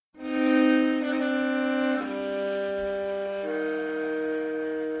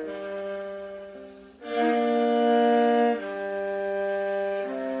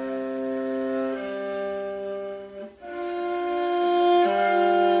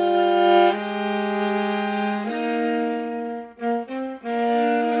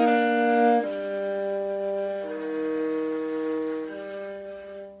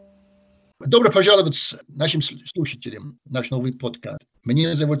Добро пожаловать нашим слушателям, наш новый подкаст.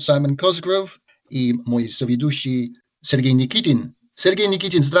 Меня зовут Саймон Косгров и мой соведущий Сергей Никитин. Сергей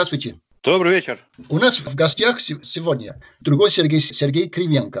Никитин, здравствуйте. Добрый вечер. У нас в гостях сегодня другой Сергей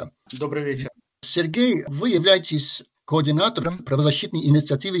Кривенко. Добрый вечер. Сергей, вы являетесь координатором правозащитной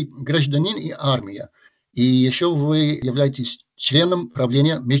инициативы «Гражданин и армия». И еще вы являетесь членом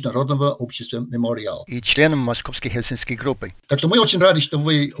правления Международного общества «Мемориал». И членом Московской Хельсинской группы. Так что мы очень рады, что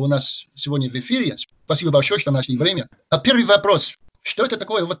вы у нас сегодня в эфире. Спасибо большое, что нашли время. Первый вопрос. Что это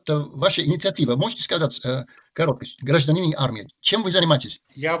такое ваша инициатива? Можете сказать коротко? «Гражданин и армия». Чем вы занимаетесь?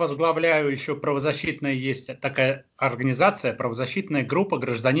 Я возглавляю еще правозащитная, есть такая организация, правозащитная группа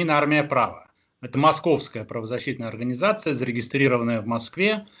 «Гражданин, армия, право». Это московская правозащитная организация, зарегистрированная в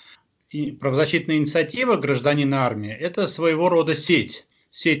Москве. И правозащитная инициатива «Гражданин, армия» – это своего рода сеть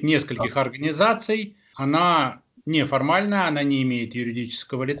нескольких организаций. Она неформальная, она не имеет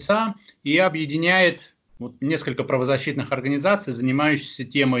юридического лица и объединяет несколько правозащитных организаций, занимающихся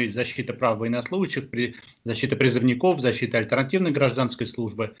темой защиты прав военнослужащих, защиты призывников, защиты альтернативной гражданской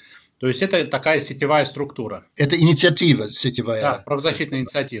службы. То есть это такая сетевая структура. Это инициатива сетевая? Да, правозащитная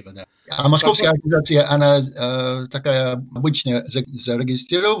инициатива, да. А московская организация, она такая обычная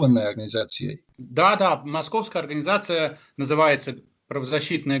зарегистрированная организация? Да, московская организация называется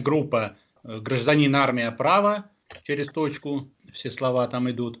правозащитная группа «Гражданин, армия, право», через точку, все слова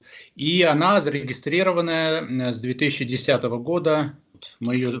там идут. И она зарегистрированная с 2010 года.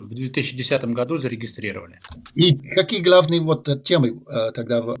 Мы ее в 2010 году зарегистрировали. И какие главные темы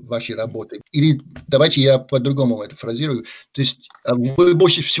тогда вашей работы? Или давайте я по-другому это фразирую. То есть вы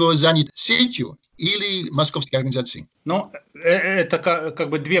больше всего заняты сетью или московской организацией? Ну, это как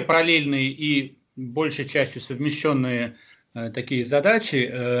бы две параллельные и большей частью совмещенные такие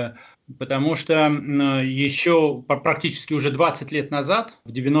задачи, потому что еще практически уже 20 лет назад, в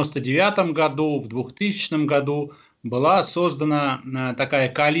 1999 году, в 2000 году, была создана такая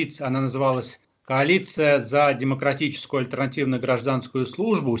коалиция, она называлась «Коалиция за демократическую альтернативную гражданскую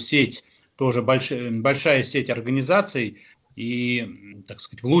службу», сеть, тоже большая сеть организаций, и, так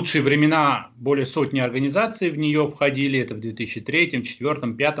сказать, в лучшие времена более сотни организаций в нее входили, это в 2003, 2004,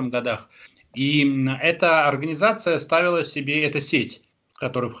 2005 годах. И эта организация ставила себе, эта сеть, в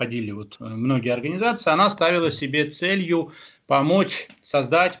которую входили многие организации, она ставила себе целью помочь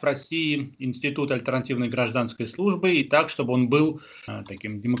создать в России институт альтернативной гражданской службы и так, чтобы он был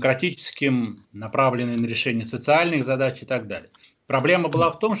таким демократическим, направленный на решение социальных задач и так далее. Проблема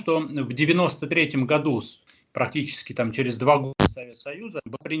была в том, что в 1993 году, практически через 2 года Совета Союза,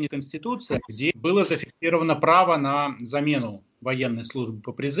 была принята Конституция, где было зафиксировано право на замену военной службы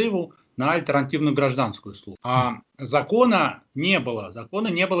по призыву на альтернативную гражданскую службу. А закона не было. Закона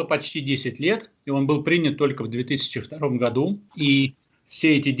не было почти 10 лет, и он был принят только в 2002 году. И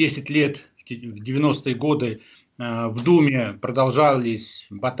все эти 10 лет, в 90-е годы, в Думе продолжались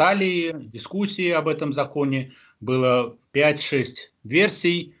баталии, дискуссии об этом законе. Было 5-6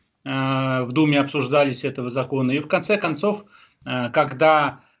 версий в Думе обсуждались этого закона. И в конце концов,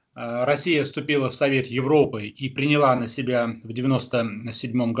 когда Россия вступила в Совет Европы и приняла на себя в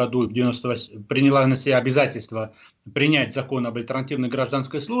 1997 году, приняла на себя обязательство принять закон об альтернативной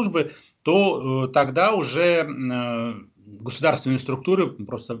гражданской службе, то тогда уже государственные структуры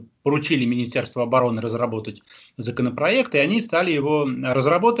просто поручили Министерству обороны разработать законопроект, и они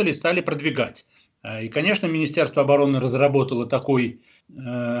разработали, стали продвигать. И, конечно, Министерство обороны разработало такое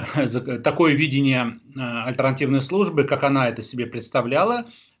видение альтернативной службы, как она это себе представляла.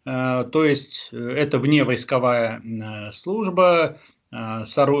 То есть это вневойсковая служба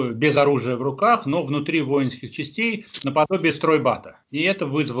без оружия в руках, но внутри воинских частей наподобие стройбата. И это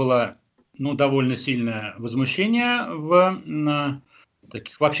вызвало довольно сильное возмущение в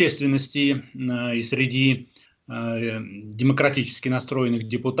общественности и среди демократически настроенных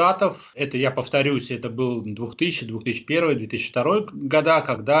депутатов. Это, я повторюсь, это был 2000, 2001, 2002 года,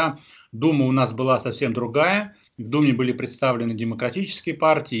 когда Дума у нас была совсем другая. В Думе были представлены демократические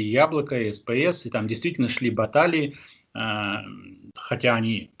партии, Яблоко, и СПС, и там действительно шли баталии, хотя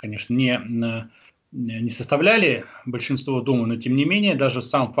они, конечно, не составляли большинство Думы, но тем не менее даже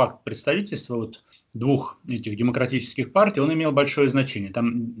сам факт представительства двух этих демократических партий, он имел большое значение.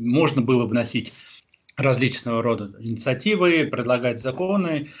 Там можно было вносить различного рода инициативы, предлагать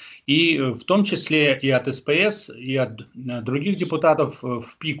законы, и в том числе и от СПС, и от других депутатов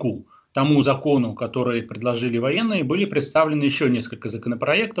в пику тому закону, который предложили военные, были представлены еще несколько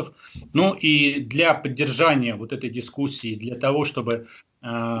законопроектов. Ну и для поддержания этой дискуссии, для того, чтобы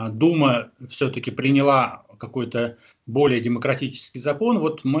Дума все-таки приняла какой-то более демократический закон,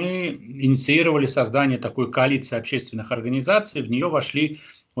 мы инициировали создание такой коалиции общественных организаций. В нее вошли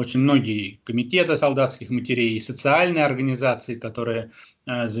очень многие комитеты солдатских матерей и социальные организации, которые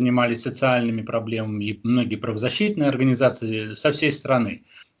занимались социальными проблемами, и многие правозащитные организации со всей страны.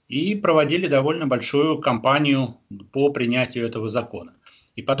 И проводили довольно большую кампанию по принятию этого закона.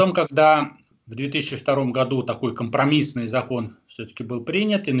 И потом, когда в 2002 году такой компромиссный закон все-таки был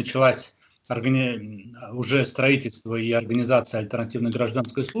принят, и началось уже строительство и организация альтернативной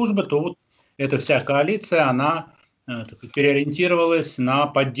гражданской службы, то вот эта вся коалиция, она переориентировалась на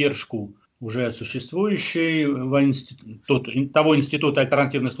поддержку уже существующего того института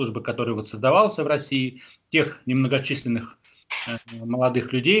альтернативной службы, который вот создавался в России, тех немногочисленных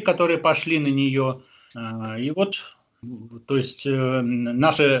молодых людей, которые пошли на нее. И вот, то есть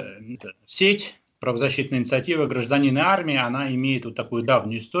наша сеть, правозащитная инициатива «Гражданин и армия», она имеет вот такую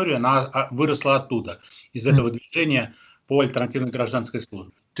давнюю историю, она выросла оттуда, из этого движения по альтернативной гражданской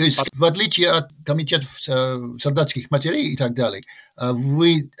службе. То есть, в отличие от комитетов солдатских матерей и так далее,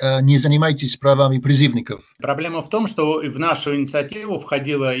 вы не занимаетесь правами призывников? Проблема в том, что в нашу инициативу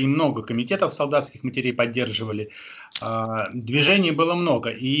входило и много комитетов солдатских матерей поддерживали. Движений было много.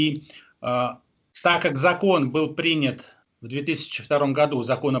 И так как закон был принят в 2002 году,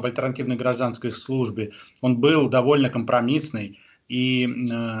 закон об альтернативной гражданской службе, он был довольно компромиссный. И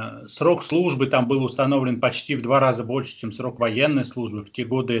срок службы там был установлен почти в 2 раза больше, чем срок военной службы. В те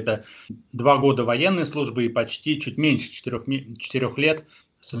годы это 2 года военной службы и почти чуть меньше 4 лет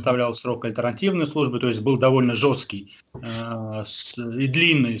составлял срок альтернативной службы. То есть был довольно жесткий и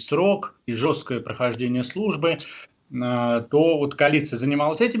длинный срок, и жесткое прохождение службы. То вот коалиция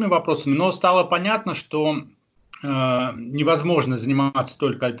занималась этими вопросами, но стало понятно, что невозможно заниматься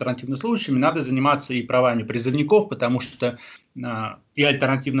только альтернативно служащими, надо заниматься и правами призывников, потому что и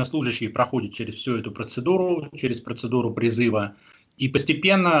альтернативно служащие проходят через всю эту процедуру, через процедуру призыва. И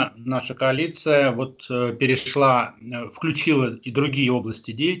постепенно наша коалиция вот включила и другие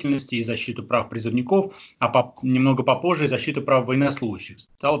области деятельности, и защиту прав призывников, а немного попозже и защиту прав военнослужащих.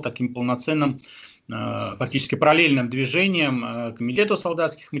 Стала таким полноценным, фактически параллельным движением комитету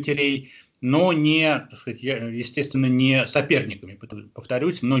солдатских матерей, но не, так сказать, естественно, не соперниками.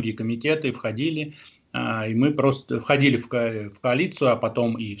 Повторюсь, многие комитеты входили, и мы просто входили в коалицию, а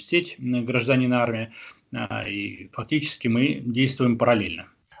потом и в сеть «Гражданин и армия», и фактически мы действуем параллельно.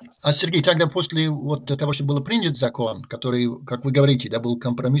 А, Сергей, тогда после вот того, что был принят закон, который, как вы говорите, да, был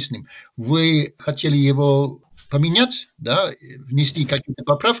компромиссным, вы хотели его поменять, да, внести какие-то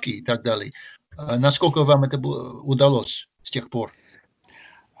поправки и так далее. Насколько вам это удалось с тех пор?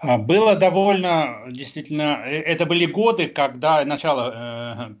 Было довольно, действительно, это были годы, когда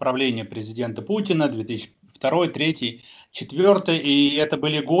начало правления президента Путина, 2002, 2003, 2004, и это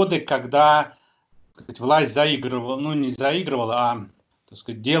были годы, когда, так сказать, власть заигрывала, ну не заигрывала, а, так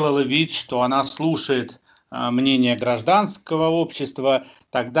сказать, делала вид, что она слушает мнение гражданского общества.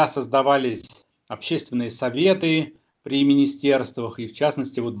 Тогда создавались общественные советы при министерствах, и в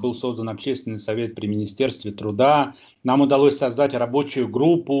частности вот был создан общественный совет при Министерстве труда. Нам удалось создать рабочую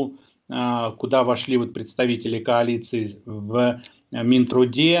группу, куда вошли вот представители коалиции в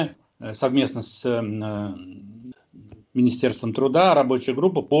Минтруде совместно с Министерством труда, рабочая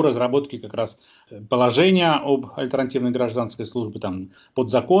группа по разработке как раз положения об альтернативной гражданской службе, там,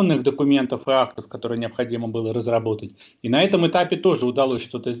 подзаконных документов и актов, которые необходимо было разработать. И на этом этапе тоже удалось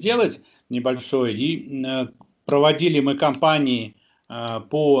что-то сделать небольшое, и проводили мы кампании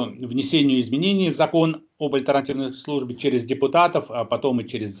по внесению изменений в закон об альтернативной службе через депутатов, а потом и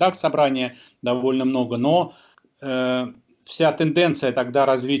через ЗАГС-собрание довольно много. Но вся тенденция тогда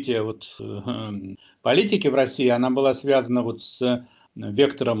развития вот, политики в России, она была связана вот с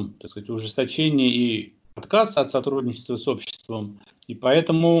вектором, так сказать, ужесточения и отказа от сотрудничества с обществом. И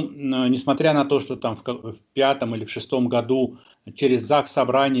поэтому, несмотря на то, что там в 2005 или в 2006 году через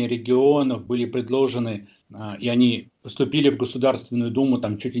ЗАГС-собрание регионов были предложены, и они поступили в Государственную Думу,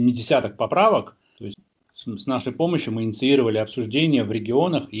 там чуть ли не десяток поправок, то есть с нашей помощью мы инициировали обсуждение в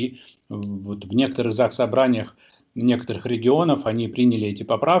регионах, и вот в некоторых ЗАГС-собраниях некоторых регионов они приняли эти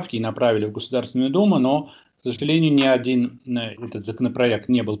поправки и направили в Государственную Думу, но, к сожалению, ни один этот законопроект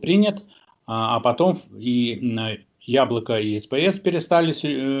не был принят, а потом и Яблоко и СПС перестали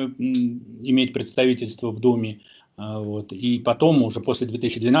иметь представительство в Думе. Вот. И потом, уже после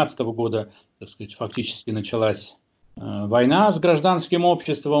 2012 года, так сказать, фактически началась война с гражданским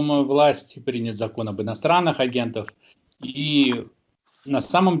обществом, власть, принят закон об иностранных агентах. И на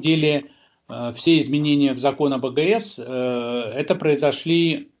самом деле все изменения в закон об АГС это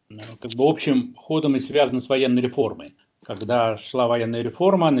произошли как бы общим ходом и связаны с военной реформой. Когда шла военная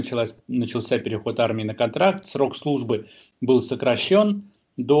реформа, начался переход армии на контракт, срок службы был сокращен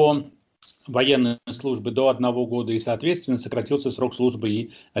до военной службы до 1 года, и, соответственно, сократился срок службы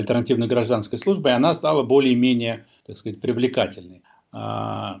и альтернативной гражданской службы, и она стала более-менее, так сказать, привлекательной.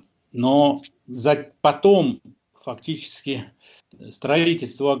 Но потом фактически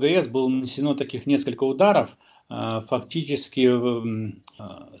строительству АГС было нанесено таких несколько ударов. Фактически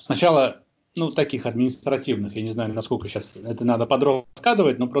сначала, таких административных, я не знаю, насколько сейчас это надо подробно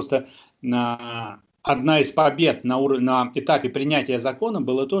рассказывать, но просто одна из побед на этапе принятия закона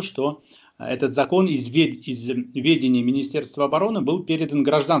было то, что этот закон из ведения Министерства обороны был передан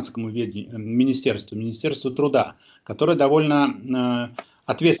гражданскому Министерству труда, которое довольно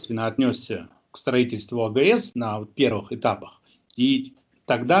ответственно отнесся к строительству АГС на первых этапах. И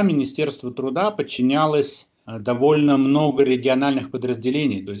тогда Министерство труда подчинялось довольно много региональных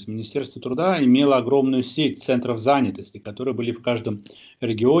подразделений. То есть Министерство труда имело огромную сеть центров занятости, которые были в каждом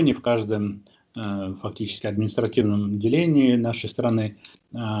регионе, в каждом фактически административном отделении нашей страны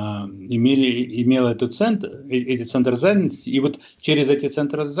имел эти центры занятости. И вот через эти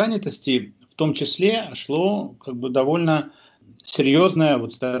центры занятости в том числе шло довольно серьезное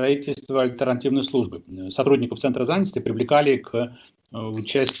строительство альтернативной службы. Сотрудников центра занятости привлекали к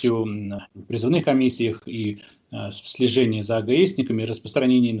участию в призывных комиссиях и в слежении за АГСниками,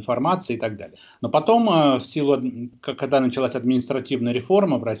 распространении информации и так далее. Но потом, когда началась административная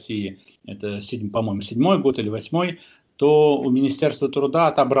реформа в России, это, по-моему, 7-й год или 8-й, то у Министерства труда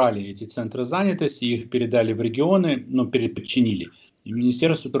отобрали эти центры занятости, их передали в регионы, переподчинили. И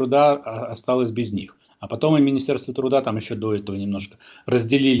Министерство труда осталось без них. А потом и Министерство труда там еще до этого немножко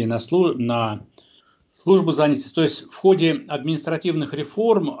разделили на службу занятости. То есть в ходе административных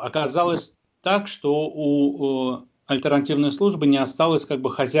реформ оказалось так, что у альтернативной службы не осталось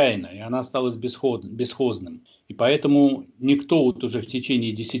хозяина, и она осталась бесхозным. И поэтому никто уже в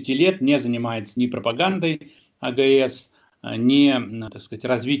течение 10 лет не занимается ни пропагандой АГС, ни,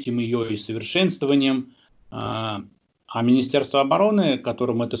 развитием ее и совершенствованием. А Министерство обороны,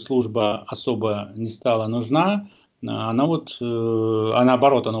 которому эта служба особо не стала нужна, она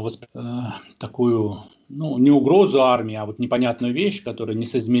наоборот, такую, не угрозу армии, а непонятную вещь, которая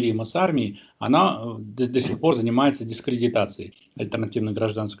несоизмерима с армией, она до сих пор занимается дискредитацией альтернативной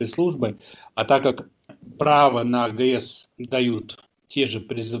гражданской службы. А так как право на АГС дают те же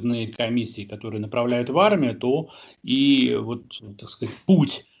призывные комиссии, которые направляют в армию, то и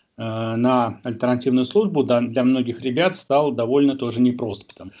путь на альтернативную службу для многих ребят стал довольно тоже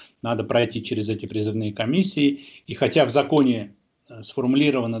непрост. Надо пройти через эти призывные комиссии. И хотя в законе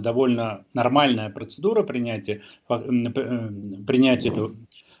сформулирована довольно нормальная процедура принятия этого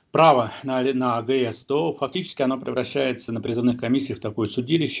права на АГС, то фактически оно превращается на призывных комиссиях в такое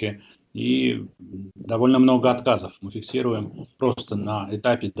судилище. И довольно много отказов мы фиксируем просто на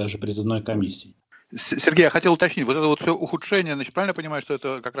этапе даже призывной комиссии. Сергей, я хотел уточнить, это все ухудшение, правильно я понимаю, что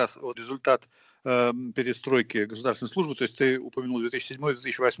это как раз результат перестройки государственной службы, то есть ты упомянул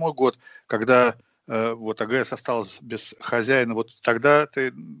 2007-2008 год, когда АГС осталась без хозяина, тогда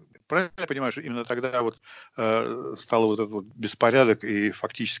ты, правильно я понимаю, что именно тогда стал этот беспорядок, и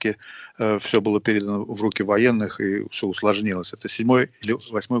фактически все было передано в руки военных, и все усложнилось. Это 7-й или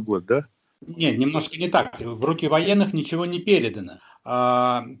 8-й год, да? Нет, немножко не так. В руки военных ничего не передано.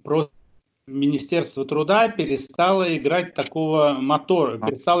 Просто Министерство труда перестало играть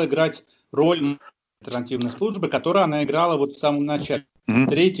перестало играть роль альтернативной службы, которую она играла в самом начале.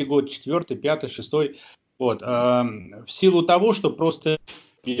 3-й год, 4-й, 5-й, 6-й. В силу того, что просто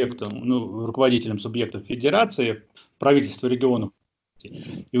руководителям субъектов федерации, правительства регионов,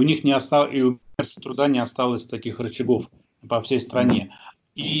 и у них и у Министерства труда не осталось таких рычагов по всей стране.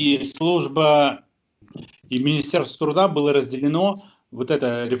 И Министерство труда было разделено.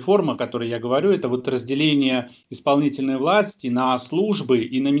 Эта реформа, о которой я говорю, это разделение исполнительной власти на службы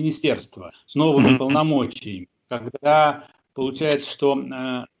и на министерства с новыми полномочиями. Когда получается, что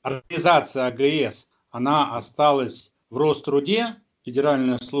организация АГС, она осталась в Роструде,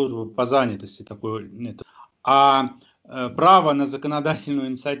 Федеральная служба по занятости, а право на законодательную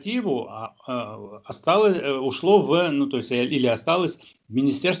инициативу осталось в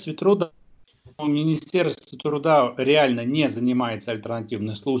Министерстве труда. Министерство труда реально не занимается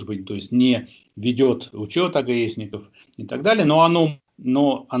альтернативной службой, то есть не ведет учет АГСников и так далее, но оно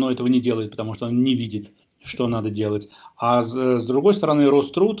этого не делает, потому что оно не видит, что надо делать. А с другой стороны,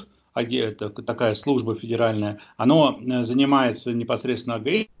 Роструд, это такая служба федеральная, оно занимается непосредственно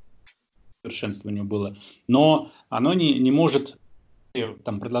АГС, совершенствованию было, но оно не может,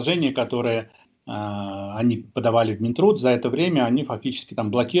 предложения, которые они подавали в Минтруд, за это время они фактически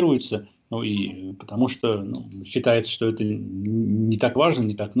блокируются, потому что считается, что это не так важно,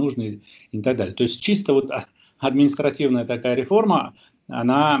 не так нужно и так далее. То есть чисто административная такая реформа,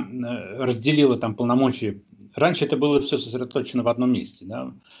 она разделила там полномочия. Раньше это было все сосредоточено в одном месте.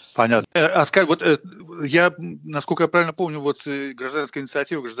 Да? Понятно. Оскар, вот я, насколько я правильно помню, вот гражданская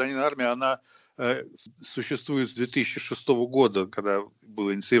инициатива «Гражданин армии», она существует с 2006 года, когда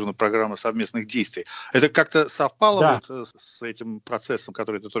была инициирована программа совместных действий. Это как-то совпало Да. вот с этим процессом,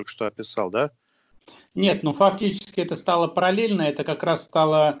 который ты только что описал, да? Нет, ну фактически это стало параллельно, это как раз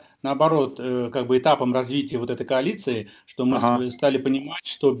стало, наоборот, как бы этапом развития вот этой коалиции, что мы стали понимать,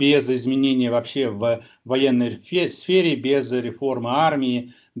 что без изменения вообще в военной сфере, без реформы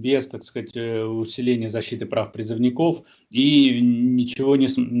армии, без, так сказать, усиления защиты прав призывников и ничего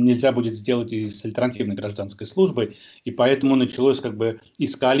нельзя будет сделать и с альтернативной гражданской службой, и поэтому началось как бы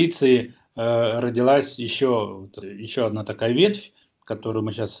из коалиции родилась еще одна такая ветвь, которую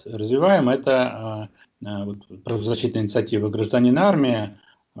мы сейчас развиваем, это правозащитная инициатива «Гражданин армия».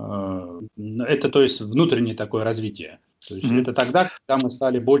 Это, то есть, внутреннее такое развитие. То есть это тогда, когда мы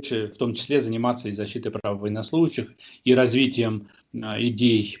стали больше, в том числе, заниматься и защитой прав военнослужащих, и развитием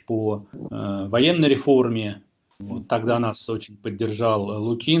идей по военной реформе. Вот, тогда нас очень поддержал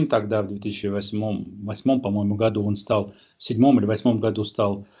Лукин, тогда в 2008, по-моему, году он стал, в 2007 или 2008 году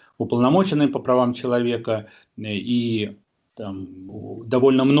стал уполномоченным по правам человека, и там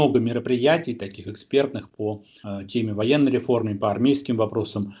довольно много мероприятий, таких экспертных по теме военной реформы, по армейским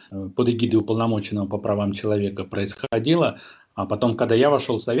вопросам под эгидой уполномоченного по правам человека происходило. А потом, когда я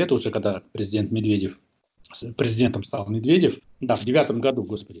вошел в Совет, уже когда президентом стал Медведев, да, в 2009 году,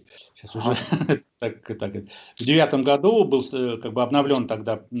 господи, сейчас уже в 2009 году был как бы обновлен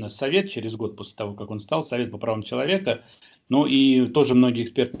тогда Совет, через год после того, как он стал, Совет по правам человека. Ну и тоже многие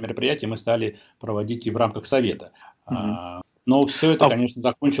экспертные мероприятия мы стали проводить и в рамках Совета. Но все это, конечно,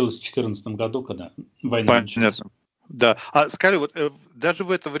 закончилось в 2014 году, когда война началась. Понятно. Да. А скажи, вот даже в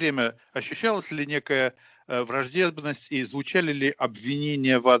это время ощущалась ли некая враждебность и звучали ли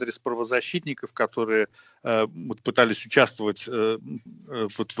обвинения в адрес правозащитников, которые пытались участвовать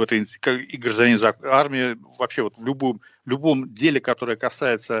вот в этой и гражданин армии, вообще вот в любом деле, которое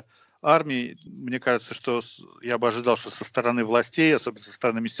касается армии? Мне кажется, что я бы ожидал, что со стороны властей, особенно со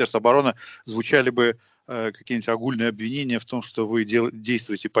стороны Министерства обороны, звучали бы какие-нибудь огульные обвинения в том, что вы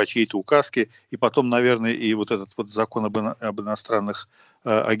действуете по чьей-то указке, и потом, наверное, и вот этот вот закон об иностранных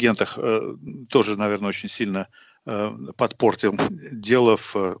агентах тоже, наверное, очень сильно подпортил дело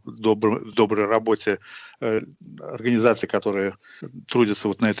в доброй работе организаций, которые трудятся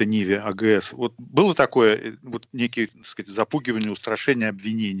вот на этой ниве АГС. Вот было такое вот некие, так сказать, запугивание, устрашение,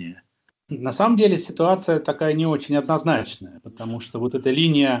 обвинения? На самом деле ситуация такая не очень однозначная, потому что вот эта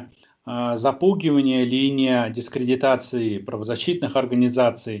линия запугивания, линия дискредитации правозащитных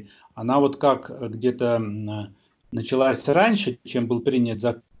организаций, она вот как где-то началась раньше, чем был принят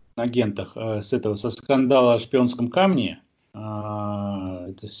закон о агентах, со скандала о шпионском камне.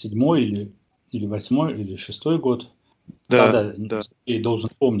 Это 7-й или 8-й или 6-й год. Да. Я должен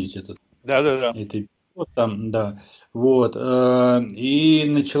помнить этот. Да. Вот там, да. Вот. И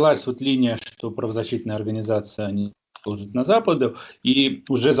началась вот линия, что правозащитные организации, они служат на Западе, и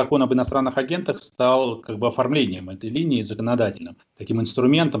уже закон об иностранных агентах стал как бы оформлением этой линии законодательным, таким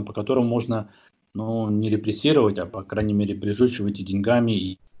инструментом, по которому можно, не репрессировать, а по крайней мере прижучивать и деньгами.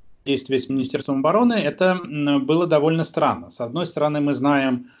 И действия с Министерством обороны, это было довольно странно. С одной стороны, мы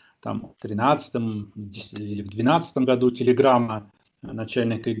знаем, там в 2013 или в 2012 году телеграмма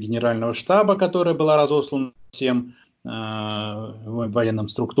начальника генерального штаба, которая была разослана всем военным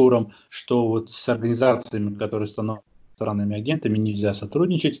структурам, что вот с организациями, которые становятся иностранными агентами, нельзя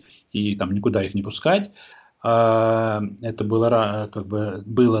сотрудничать и там никуда их не пускать. Это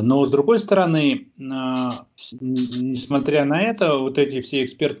было. Но с другой стороны, несмотря на это, вот эти все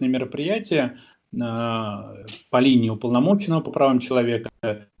экспертные мероприятия по линии уполномоченного по правам человека,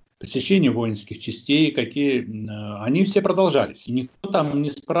 посещение воинских частей, они все продолжались. И никто там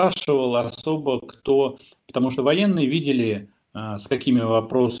не спрашивал особо, потому что военные видели, с какими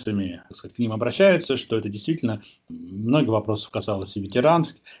вопросами к ним обращаются, что это действительно много вопросов касалось и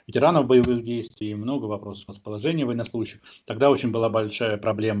ветеранов боевых действий, много вопросов расположения военнослужащих. Тогда очень была большая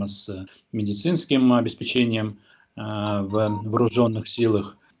проблема с медицинским обеспечением в вооруженных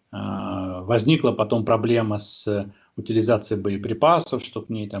силах. Возникла потом проблема с утилизацией боеприпасов, что к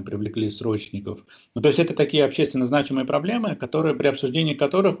ней там привлекли срочников. То есть это такие общественно значимые проблемы, при обсуждении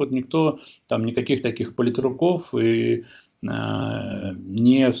которых вот никто, там никаких таких политруков и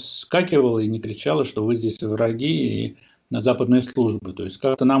не вскакивал и не кричал, что вы здесь враги и на западные службы. То есть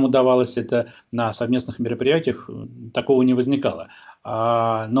как-то нам удавалось это на совместных мероприятиях, такого не возникало.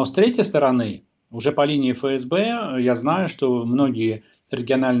 Но с третьей стороны, уже по линии ФСБ, я знаю, что многие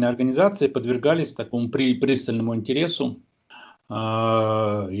региональные организации подвергались такому пристальному интересу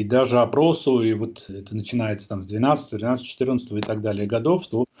и даже опросу, и вот это начинается там с 12, 13, 14 и так далее годов,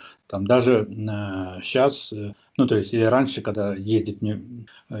 то там даже сейчас, ну то есть или раньше, когда ездит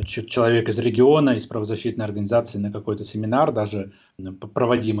человек из региона, из правозащитной организации на какой-то семинар, даже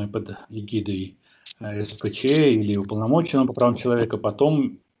проводимый под эгидой СПЧ или уполномоченного по правам человека,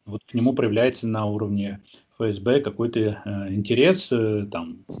 потом вот к нему проявляется на уровне ФСБ какой-то интерес,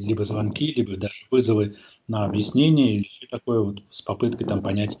 там, либо звонки, либо даже вызовы на объяснение или все такое, вот, с попыткой там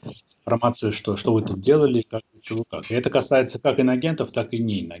понять информацию, что вы тут делали, как, чего, как. И это касается как инагентов, так и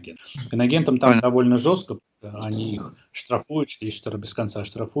не инагентов. Инагентам там довольно жестко, они их штрафуют, 4 без конца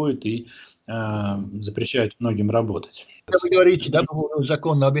штрафуют и запрещают многим работать. Вы говорите, да,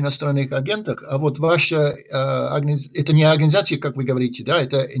 закон об иностранных агентах, а вот ваша, это не организация, как вы говорите, да,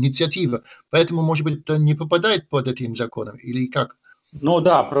 это инициатива, поэтому, может быть, это не попадает под этим законом, или как? Ну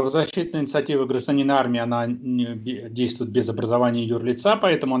да, правозащитная инициатива гражданина армии, она действует без образования юрлица,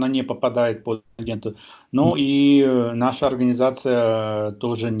 поэтому она не попадает под агенту. Ну и наша организация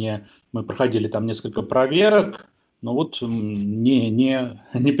тоже не... Мы проходили там несколько проверок, но вот не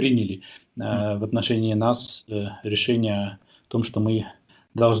приняли в отношении нас решение о том, что мы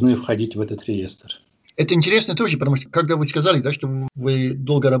должны входить в этот реестр. Это интересно тоже, потому что, когда вы сказали, да, что вы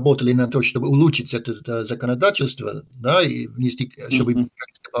долго работали на то, чтобы улучшить это законодательство, да, и внести, чтобы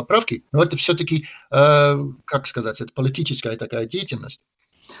какие-то поправки, но это все-таки, как сказать, это политическая такая деятельность.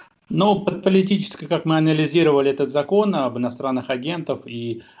 Ну, под политической, как мы анализировали этот закон об иностранных агентах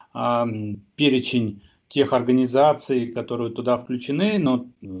и перечень тех организаций, которые туда включены, но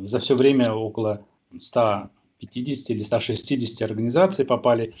за все время около 150 или 160 организаций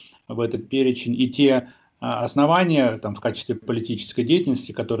попали в этот перечень, и те основания там, в качестве политической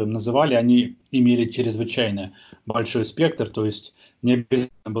деятельности, которые называли, они имели чрезвычайно большой спектр, то есть не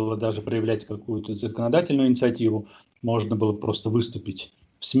обязательно было даже проявлять какую-то законодательную инициативу, можно было просто выступить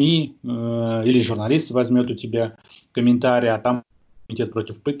в СМИ, или журналист возьмет у тебя комментарий, а там комитет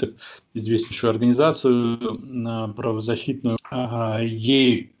против пыток, известнейшую организацию правозащитную,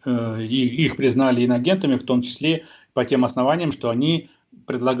 их признали инагентами, в том числе по тем основаниям, что они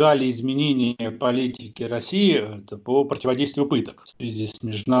предлагали изменения политики России по противодействию пыток в связи с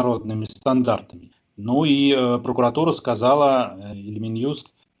международными стандартами. Ну и прокуратура сказала, или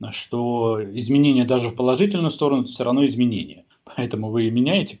Минюст, что изменения даже в положительную сторону все равно изменения. Поэтому вы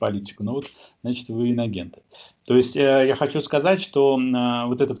меняете политику, но вот, значит, вы инагенты. То есть я хочу сказать, что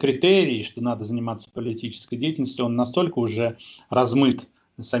вот этот критерий, что надо заниматься политической деятельностью, он настолько уже размыт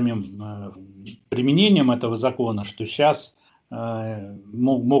самим применением этого закона, что сейчас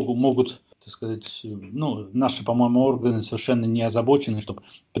могут, так сказать, ну, наши, по-моему, органы совершенно не озабочены, чтобы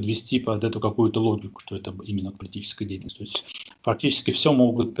подвести под эту какую-то логику, что это именно политическая деятельность. То есть фактически все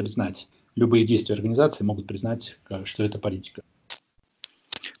могут признать, любые действия организации могут признать, что это политика.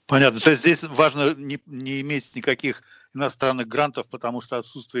 Понятно. То есть здесь важно не иметь никаких иностранных грантов, потому что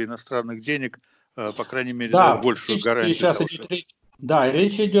отсутствие иностранных денег, по крайней мере, да, дает большую гарантию. Сейчас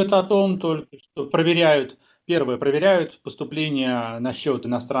речь идет о том, только что проверяют поступление на счет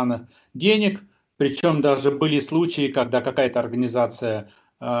иностранных денег, причем даже были случаи, когда какая-то организация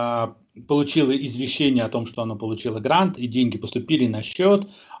получила извещение о том, что она получила грант, и деньги поступили на счет,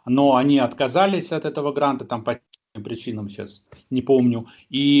 но они отказались от этого гранта, там по причинам сейчас не помню,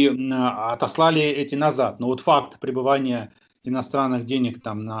 и отослали эти назад. Но вот факт пребывания иностранных денег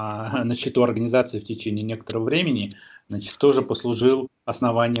там на счету организации в течение некоторого времени, значит, тоже послужил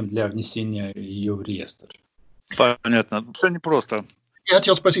основанием для внесения ее в реестр. Понятно. Все непросто. Я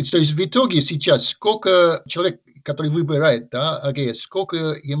хотел спросить, то есть в итоге сейчас сколько человек, который выбирает, да, АГС,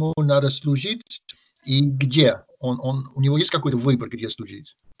 сколько ему надо служить и где? У него есть какой-то выбор, где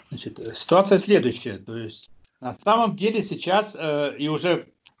служить? Значит, ситуация следующая. То есть на самом деле сейчас и уже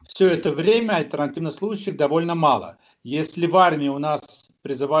все это время альтернативных служащих довольно мало. Если в армии у нас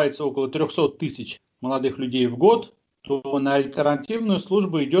призывается около 300 тысяч молодых людей в год, то на альтернативную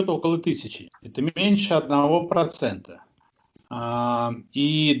службу идет около 1000. Это меньше 1%.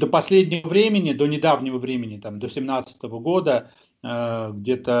 И до последнего времени, до недавнего времени, там, до 2017 года,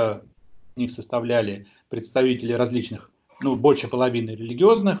 где-то их составляли представители различных, ну, больше половины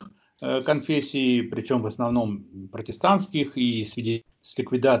религиозных конфессий, причем в основном протестантских, и с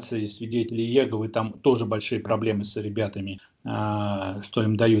ликвидацией свидетелей Иеговы там тоже большие проблемы с ребятами, что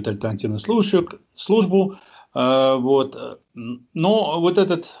им дают альтернативную службу. Вот. Но вот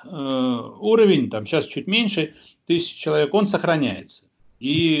этот уровень, там сейчас чуть меньше, 1000 человек, он сохраняется.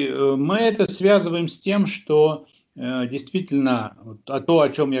 И мы это связываем с тем, что действительно, то, о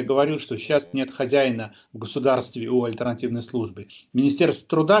чем я говорил, что сейчас нет хозяина в государстве у альтернативной службы. Министерство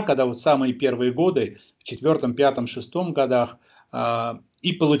труда, когда вот самые первые годы, в 4-м, 5-м, 6-м годах,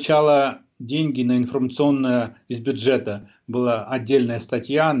 и получала деньги на информационное из бюджета. Была отдельная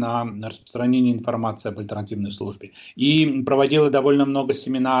статья на распространение информации об альтернативной службе. И проводила довольно много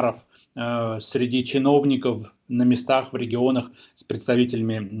семинаров среди чиновников на местах в регионах с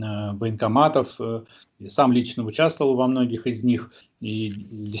представителями военкоматов. Сам лично участвовал во многих из них. И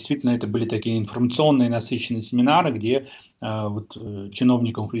действительно это были такие информационные насыщенные семинары, где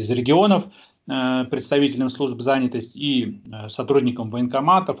чиновникам из регионов, представителям служб занятости и сотрудникам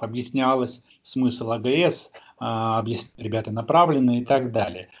военкоматов объяснялось смысл АГС, ребята направлены и так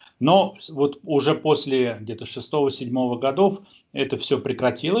далее. Но вот уже после где-то 6-7 годов это все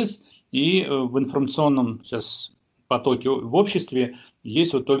прекратилось, и в информационном сейчас потоке в обществе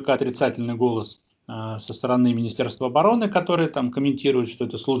есть вот только отрицательный голос со стороны Министерства обороны, которые там комментируют, что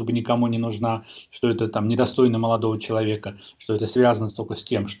эта служба никому не нужна, что это там недостойно молодого человека, что это связано только с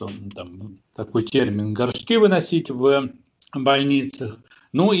тем, что там такой термин горшки выносить в больницах.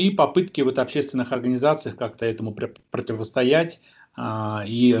 Ну и попытки вот общественных организаций как-то этому противостоять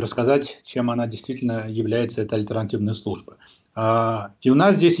и рассказать, чем она действительно является, эта альтернативная служба. И у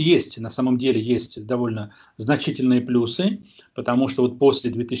нас здесь есть, на самом деле, есть довольно значительные плюсы, потому что вот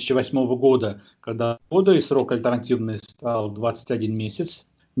после 2008 года, когда и срок альтернативный стал 21 месяц,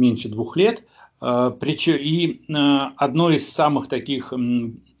 меньше 2 лет, и одно из самых таких,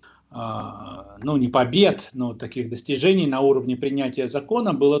 не побед, но таких достижений на уровне принятия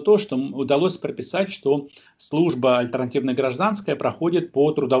закона было то, что удалось прописать, что служба альтернативно-гражданская проходит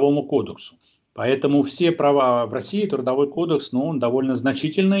по Трудовому кодексу. Поэтому все права в России, Трудовой кодекс, он довольно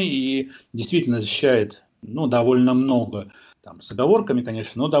значительный и действительно защищает довольно много, там, с оговорками,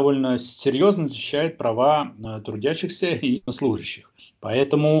 конечно, но довольно серьезно защищает права трудящихся и служащих.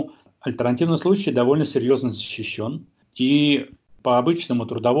 Поэтому альтернативный случай довольно серьезно защищен и по обычному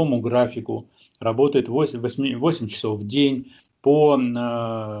трудовому графику работает 8 часов в день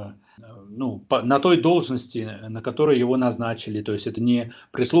на той должности, на которой его назначили. То есть это не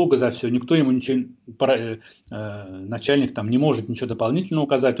прислуга за все, никто ему ничего, начальник там не может ничего дополнительно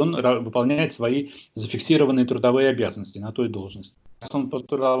указать, он выполняет свои зафиксированные трудовые обязанности на той должности. Если он по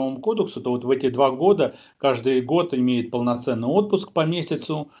Трудовому кодексу, то вот в эти 2 года, каждый год имеет полноценный отпуск по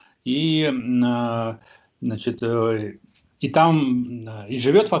месяцу и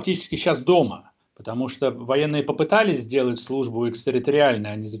живет фактически сейчас дома. Потому что военные попытались сделать службу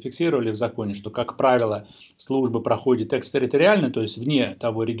экстерриториальной, они зафиксировали в законе, что, как правило, служба проходит экстерриториально, то есть вне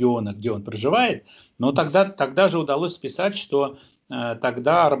того региона, где он проживает, но тогда же удалось списать, что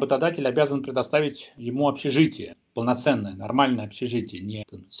тогда работодатель обязан предоставить ему общежитие, полноценное, нормальное общежитие, не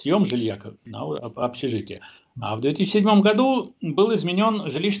съем жилья, а общежитие. А в 2007 году был изменен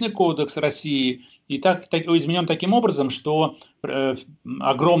жилищный кодекс России, и изменен таким образом, что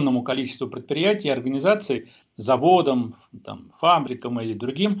огромному количеству предприятий, организаций, заводам, фабрикам или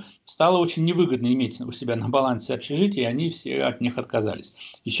другим стало очень невыгодно иметь у себя на балансе общежития, и они все от них отказались.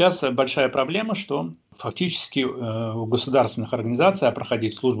 И сейчас большая проблема, что фактически у государственных организаций, а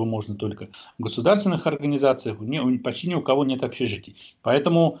проходить службу можно только в государственных организациях, почти ни у кого нет общежитий.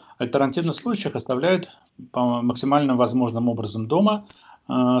 Поэтому альтернативных случаях оставляют по максимально возможным образом дома,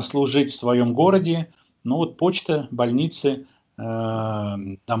 служить в своем городе. Почта, больницы,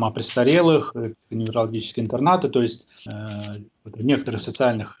 дома престарелых, неврологические интернаты, то есть в некоторых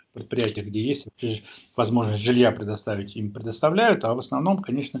социальных предприятиях, где есть возможность жилья предоставить, им предоставляют, а в основном,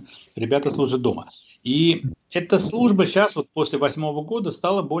 конечно, ребята служат дома. И эта служба сейчас, вот после 2008 года,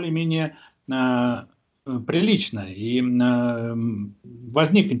 стала более-менее приличной, и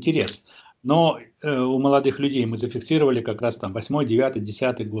возник интерес. Но у молодых людей мы зафиксировали как раз там 8, 9,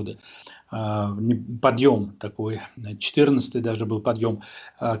 10 годы подъем такой, 14 даже был подъем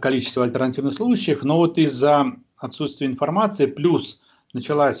количества альтернативных служащих, но вот из-за отсутствия информации, плюс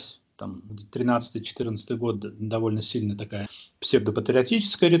началась там 13-14 год довольно сильно такая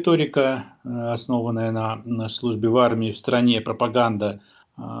псевдопатриотическая риторика, основанная на службе в армии в стране, пропаганда,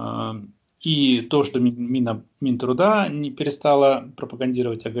 и то, что Минтруда не перестала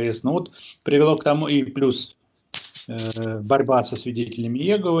пропагандировать АГС, привело к тому, и плюс борьба со свидетелями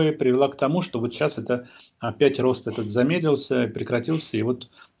Иеговы привела к тому, что вот сейчас это опять рост этот замедлился, прекратился, и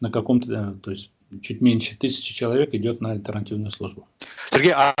вот на каком-то, то есть чуть меньше 1000 человек идет на альтернативную службу.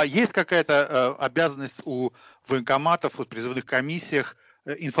 Сергей, а есть какая-то обязанность у военкоматов, в призывных комиссиях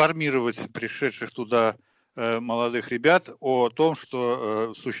информировать пришедших туда молодых ребят о том,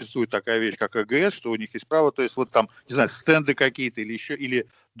 что существует такая вещь, как АГС, что у них есть право, то есть вот там, не знаю, стенды какие-то или еще, или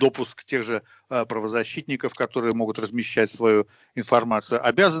допуск тех же правозащитников, которые могут размещать свою информацию.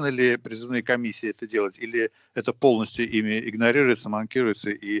 Обязаны ли призывные комиссии это делать, или это полностью ими игнорируется, манкируется,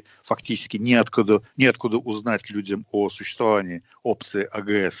 и фактически неоткуда узнать людям о существовании опции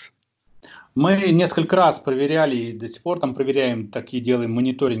АГС? Мы несколько раз проверяли и до сих пор там проверяем, такие делаем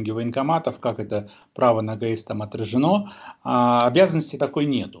мониторинги военкоматов, как это право на АГС там отражено. Обязанности такой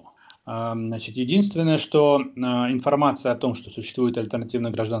нету. Значит, единственное, что информация о том, что существует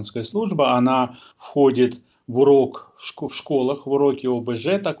альтернативная гражданская служба, она входит в урок в школах, в уроке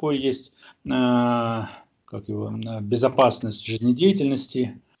ОБЖ такой есть, как его, безопасность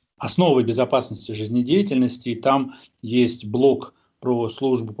жизнедеятельности, основы безопасности жизнедеятельности, и там есть блок про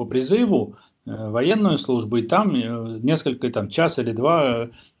службу по призыву, военную службу, и там несколько, час или два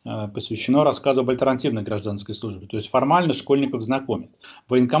посвящено рассказу об альтернативной гражданской службе. То есть формально школьников знакомят.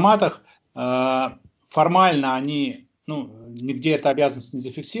 В военкоматах формально они, нигде эта обязанность не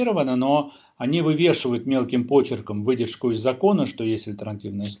зафиксирована, но они вывешивают мелким почерком выдержку из закона, что есть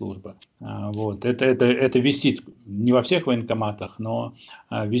альтернативная служба. Вот. Это висит не во всех военкоматах, но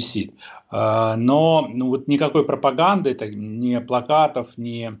висит. Но вот никакой пропаганды, ни плакатов,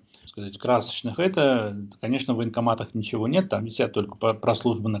 ни красочных, конечно, в военкоматах ничего нет, там висят только про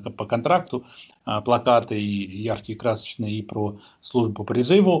службу по контракту плакаты и яркие, красочные, и про службу по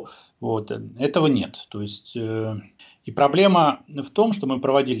призыву. Вот. Этого нет. То есть, и проблема в том, что мы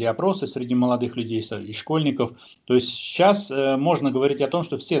проводили опросы среди молодых людей и школьников. То есть сейчас можно говорить о том,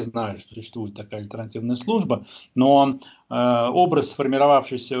 что все знают, что существует такая альтернативная служба, но образ,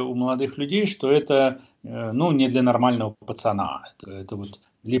 сформировавшийся у молодых людей, что это не для нормального пацана. Это вот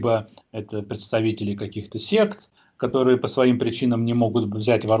либо это представители каких-то сект, которые по своим причинам не могут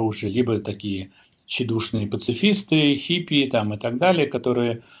взять в оружие, либо такие тщедушные пацифисты, хиппи там, и так далее,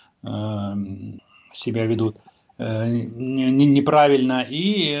 которые себя ведут неправильно,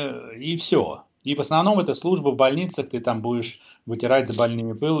 и все. И в основном это служба в больницах, ты там будешь вытирать за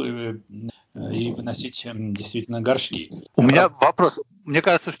больными пыл и выносить действительно горшки. У меня вопрос. Мне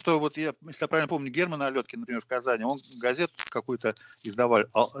кажется, что вот я, если я правильно помню, Герман Алеткин, например, в Казани, он газету какую-то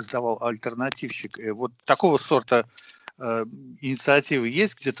издавал «Альтернативщик». Вот такого сорта инициативы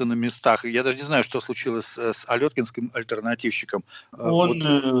есть где-то на местах? Я даже не знаю, что случилось с Алеткинским альтернативщиком.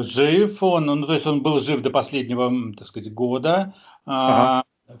 Он жив, то есть он был жив до последнего, так сказать, года. Ага.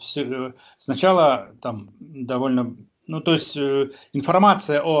 Сначала там довольно... то есть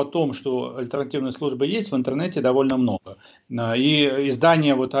информация о том, что альтернативная служба есть, в интернете довольно много. И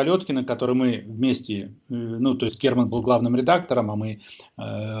издание вот Алеткина, которое мы вместе, то есть Герман был главным редактором, а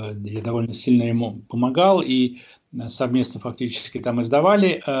я довольно сильно ему помогал, и совместно фактически там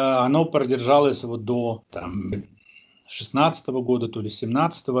издавали, оно продержалось вот до 2016 года, то ли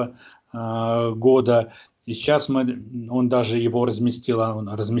 2017 года. И сейчас он даже его разместил,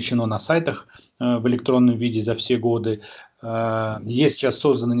 оно размещено на сайтах в электронном виде за все годы. Есть сейчас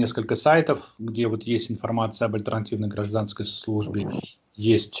создано несколько сайтов, где вот есть информация об альтернативной гражданской службе,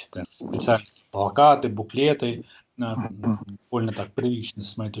 есть специальные плакаты, буклеты, довольно так прилично,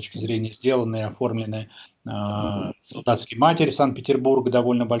 с моей точки зрения, сделанные, оформленные. Солдатские матери Санкт-Петербурга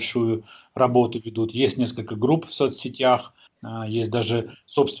довольно большую работу ведут. Есть несколько групп в соцсетях, есть даже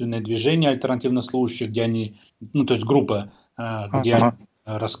собственное движение альтернативно служащих, где они, то есть группа, где они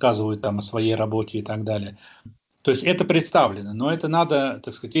рассказывают там о своей работе и так далее. То есть это представлено, но это надо,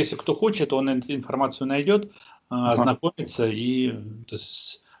 так сказать, если кто хочет, он эту информацию найдет, ознакомится, и то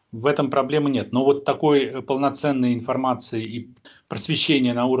есть, в этом проблемы нет. Но вот такой полноценной информации и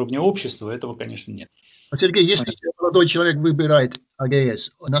просвещения на уровне общества, этого, конечно, нет. Сергей, если молодой человек выбирает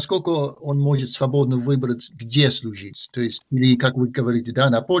АГС, насколько он может свободно выбрать, где служить? То есть, или, как вы говорите,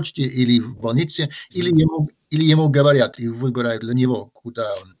 на почте, или в больнице, или ему говорят и выбирают для него,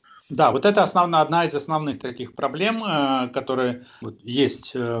 куда он? Да, вот это одна из основных таких проблем, которые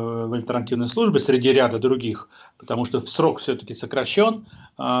есть в альтернативной службе среди ряда других, потому что срок все-таки сокращен.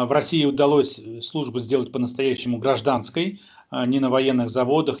 В России удалось службу сделать по-настоящему гражданской, ни на военных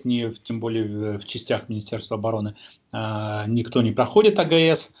заводах, ни тем более в частях Министерства обороны никто не проходит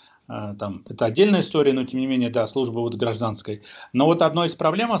АГС. Это отдельная история, но тем не менее, да, служба гражданской. Но вот одной из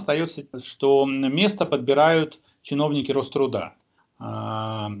проблем остается, что место подбирают чиновники Роструда.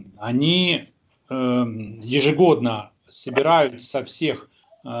 Они ежегодно собирают со всех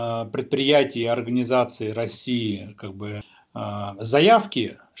предприятий и организаций России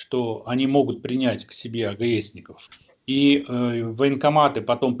заявки, что они могут принять к себе АГСников. и военкоматы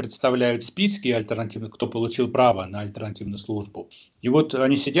потом представляют списки альтернативных, кто получил право на альтернативную службу. И вот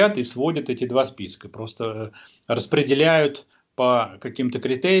они сидят и сводят эти два списка, просто распределяют по каким-то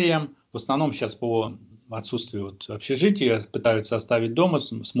критериям, в основном сейчас по отсутствию общежития, пытаются оставить дома,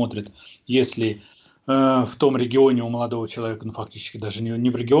 смотрят, если в том регионе у молодого человека, ну фактически даже не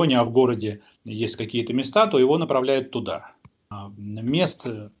в регионе, а в городе есть какие-то места, то его направляют туда. Мест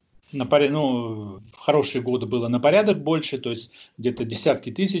в хорошие годы было на порядок больше, то есть где-то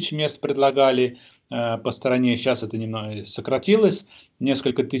десятки тысяч мест предлагали по стране, сейчас это немного сократилось,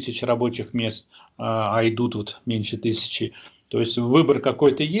 несколько тысяч рабочих мест, а идут вот меньше тысячи. То есть выбор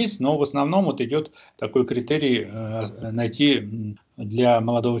какой-то есть, но в основном вот идет такой критерий найти для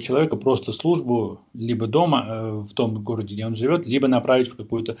молодого человека просто службу либо дома, в том городе, где он живет, либо направить в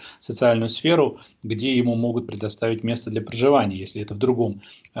какую-то социальную сферу, где ему могут предоставить место для проживания, если это в другом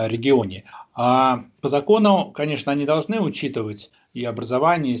регионе. А по закону, конечно, они должны учитывать и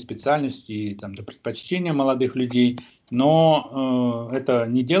образование, и специальности, и там, предпочтения молодых людей, но это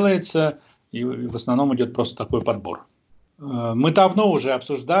не делается, и в основном идет просто такой подбор. Мы давно уже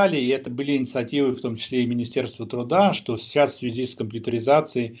обсуждали, и это были инициативы, в том числе и Министерства труда, что сейчас в связи с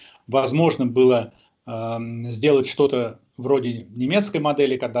компьютеризацией возможно было сделать что-то вроде немецкой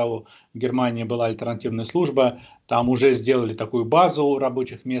модели, когда у Германии была альтернативная служба, там уже сделали такую базу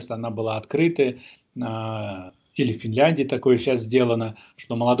рабочих мест, она была открыта, или в Финляндии такое сейчас сделано,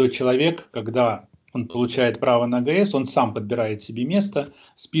 что молодой человек, когда он получает право на АГС, он сам подбирает себе место,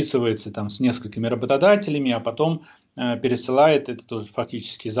 списывается там с несколькими работодателями, а потом пересылает, это тоже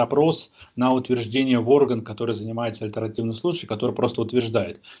фактически запрос на утверждение в орган, который занимается альтернативной службой, который просто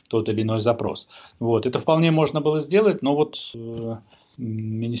утверждает тот или иной запрос. Вот. Это вполне можно было сделать, но вот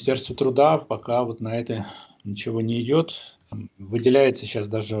Министерство труда пока вот на это ничего не идет. Выделяется сейчас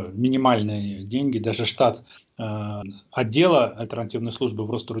даже минимальные деньги, даже штат отдела альтернативной службы в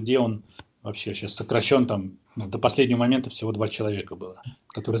Роструде, он вообще сейчас сокращен, там до последнего момента всего 2 человека было,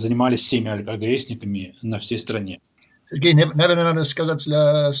 которые занимались всеми АГСниками на всей стране. Сергей, наверное, надо сказать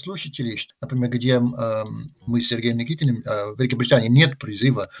для слушателей, что, например, где мы с Сергеем Никитиным, в Великобритании нет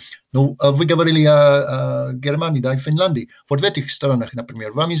призыва. Ну, вы говорили о Германии, да, и Финляндии. Вот в этих странах,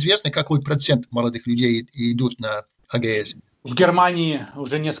 например, вам известно, какой процент молодых людей идут на АГС? В Германии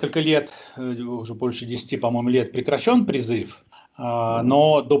уже несколько лет, уже больше 10, по-моему, лет прекращен призыв,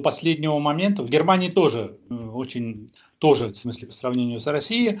 но до последнего момента в Германии тоже в смысле по сравнению с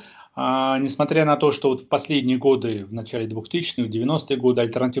Россией, несмотря на то, что вот в последние годы, в начале 2000-х, 90-е годы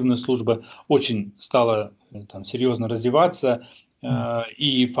альтернативная служба очень стала там серьезно развиваться,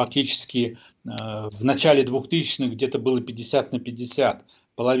 и фактически в начале 2000-х где-то было 50/50.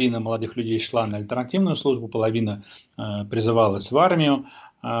 Половина молодых людей шла на альтернативную службу, половина призывалась в армию.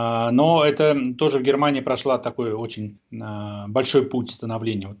 Но это тоже в Германии прошла такой очень большой путь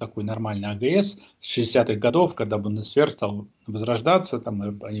становления вот такой нормальной АГС с 60-х годов, когда Бундесвер стал возрождаться,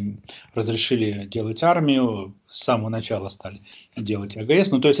 там они разрешили делать армию, с самого начала стали делать АГС.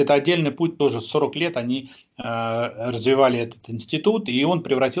 Ну, то есть это отдельный путь, тоже 40 лет они развивали этот институт, и он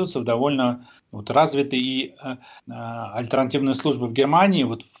превратился в довольно развитый, и альтернативная служба в Германии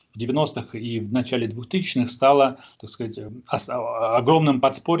вот в 90-х и в начале 2000-х стала, так сказать, огромным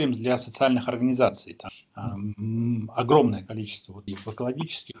подспорьем для социальных организаций. Там огромное количество и в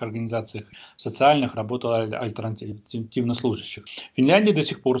экологических организациях, социальных работало альтернативно служащих. В Финляндии до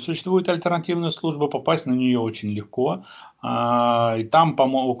сих пор существует альтернативная служба, попасть на нее очень легко. И там,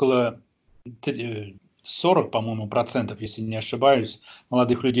 по-моему, около 40, по-моему, процентов, если не ошибаюсь,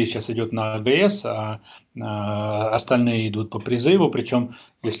 молодых людей сейчас идет на АГС, а остальные идут по призыву. Причем,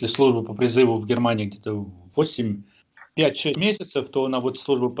 если служба по призыву в Германии где-то 5-6 месяцев, то на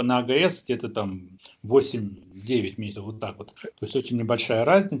службу на АГС где-то там 8-9 месяцев, вот так вот. То есть очень небольшая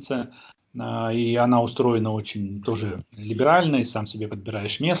разница. И она устроена очень тоже либерально, и сам себе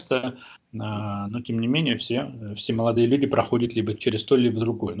подбираешь место, но тем не менее все молодые люди проходят либо через то, либо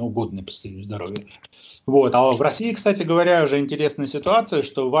другое, угодное по состоянию здоровья. Вот. А в России, кстати говоря, уже интересная ситуация,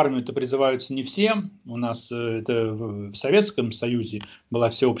 что в армию-то призываются не все. У нас это в Советском Союзе была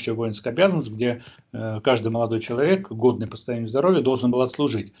всеобщая воинская обязанность, где каждый молодой человек, годный по состоянию здоровья, должен был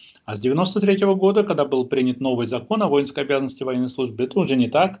отслужить. А с 93 года, когда был принят новый закон о воинской обязанности военной службы, это уже не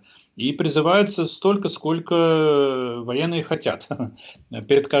так. И призываются столько, сколько военные хотят.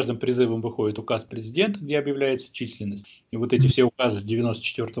 Перед каждым призывом выходит указ президента, где объявляется численность. И вот эти все указы с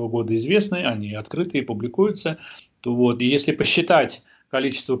 1994 года известны, они открытые, публикуются. И если посчитать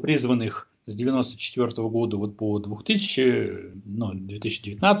количество призванных с 1994 года по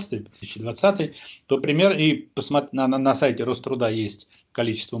 2019-2020, то пример, и на сайте Роструда есть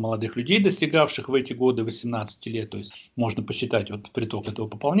количество молодых людей, достигавших в эти годы 18 лет, то есть можно посчитать вот приток этого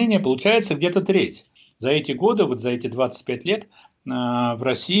пополнения, получается где-то треть. За эти годы, вот за эти 25 лет в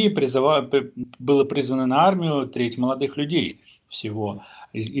России было призвано на армию треть молодых людей всего.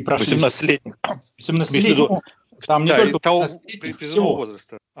 И прошли 18-летних. 17-летних, там не только того 18-летних, призывного всего.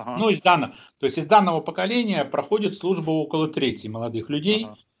 возраста. Ага. Ну, то есть из данного поколения проходит службу около трети молодых людей.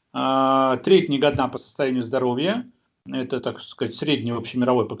 Треть негодна по состоянию здоровья. Это, так сказать, средний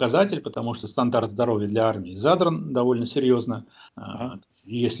общемировой показатель, потому что стандарт здоровья для армии задран довольно серьезно.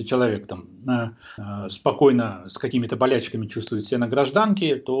 Если человек там спокойно с какими-то болячками чувствует себя на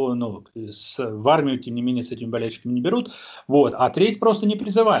гражданке, то в армию, тем не менее, с этими болячками не берут. Вот. А треть просто не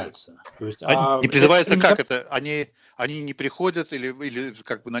призываются. То есть, не призываются как это? Они не приходят или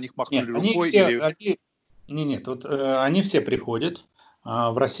как бы на них махнули рукой? Они все приходят.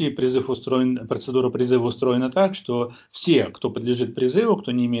 В России процедура призыва устроена так, что все, кто подлежит призыву,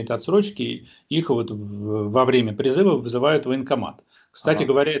 кто не имеет отсрочки, их вот во время призыва вызывают в военкомат. Кстати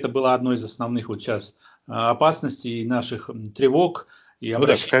говоря, это было одной из основных вот сейчас опасностей наших тревог и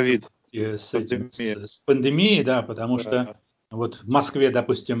обращений с пандемией, да, потому что вот в Москве,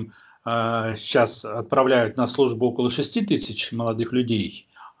 допустим, сейчас отправляют на службу около 6 тысяч молодых людей,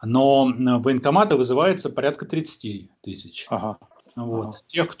 но в военкоматы вызывается порядка 30 тысяч. Вот.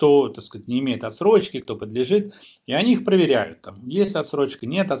 Тех, кто, так сказать, не имеет отсрочки, кто подлежит, и они их проверяют. Там, есть отсрочка,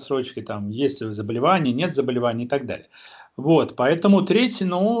 нет отсрочки, там, есть заболевание, нет заболеваний и так далее. Вот, поэтому треть,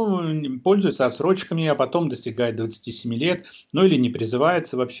 пользуется отсрочками, а потом достигает 27 лет, или не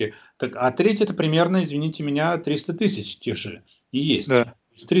призывается вообще. А треть это примерно, извините меня, 300 тысяч те же и есть. Да.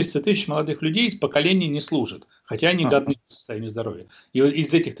 300 тысяч молодых людей из поколений не служат, хотя они годны по состоянию здоровья. И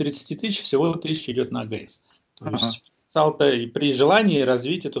из этих 30 тысяч всего 1000 идет на АГС. То есть при желании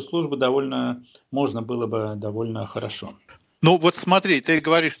развить эту службу можно было бы довольно хорошо. Ну вот смотри, ты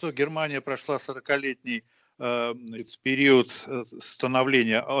говоришь, что Германия прошла 40-летний период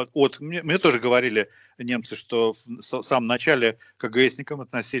становления. Мне тоже говорили немцы, что в самом начале к АГСникам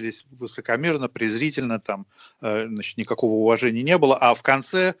относились высокомерно, презрительно, там, значит, никакого уважения не было, а в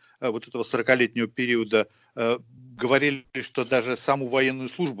конце вот этого 40-летнего периода говорили, что даже саму военную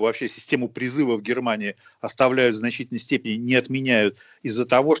службу, вообще систему призыва в Германии оставляют в значительной степени, не отменяют из-за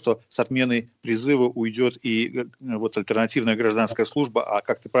того, что с отменой призыва уйдет и вот альтернативная гражданская служба. А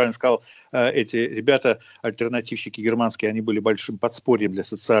как ты правильно сказал, эти ребята, альтернативщики германские, они были большим подспорьем для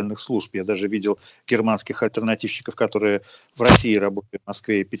социальных служб. Я даже видел германских альтернативщиков, которые в России работали, в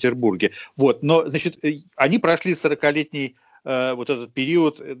Москве и Петербурге. Вот, но, значит, они прошли 40-летний вот этот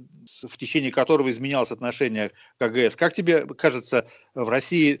период, в течение которого изменялось отношение к АГС. Как тебе кажется, в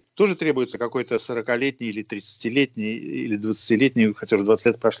России тоже требуется какой-то 40-летний или 30-летний или 20-летний, хотя уже 20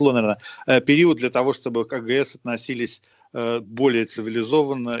 лет прошло, наверное, период для того, чтобы к АГС относились более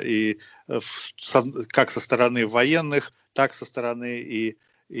цивилизованно и как со стороны военных, так со стороны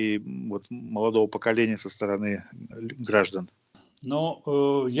и вот молодого поколения, со стороны граждан?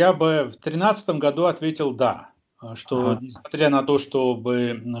 Ну, я бы в 2013 году ответил «да». Что несмотря на то, что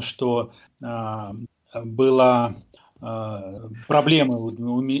была проблемы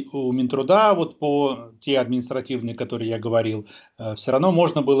у Минтруда, вот по те административные, которые я говорил, все равно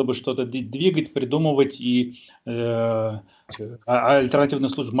можно было бы что-то двигать, придумывать, и альтернативная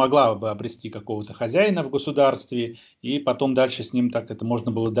служба могла бы обрести какого-то хозяина в государстве, и потом дальше с ним это можно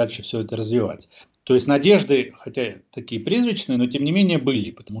было дальше все это развивать. То есть надежды, хотя такие призрачные, но тем не менее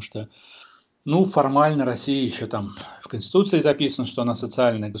были, потому что формально Россия еще там в Конституции записано, что она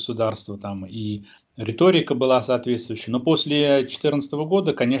социальное государство, там и риторика была соответствующая. Но после 2014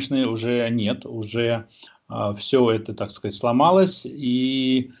 года, конечно, уже нет, уже все это, так сказать, сломалось,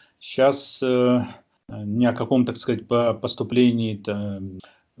 и сейчас ни о каком, так сказать, поступлении,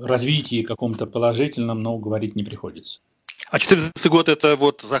 развитии каком-то положительном, говорить не приходится. А 2014 год это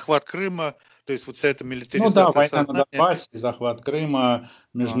вот захват Крыма, то есть вот вся эта милитаризация война сознания. на Донбассе, захват Крыма,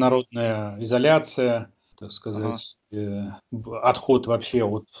 международная изоляция, так сказать, отход вообще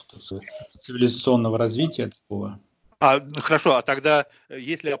от цивилизационного развития такого. Хорошо, а тогда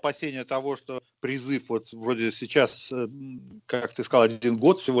есть ли опасения того, что призыв, вот вроде сейчас, как ты сказал, 1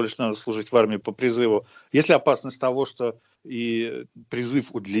 год всего лишь надо служить в армии по призыву, есть ли опасность того, что и призыв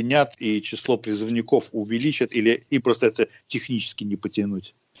удлинят, и число призывников увеличат, или и просто это технически не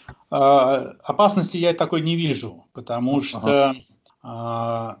потянуть? Опасности я такой не вижу, потому что,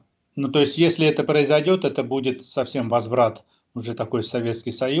 то есть, если это произойдет, это будет совсем возврат уже такой в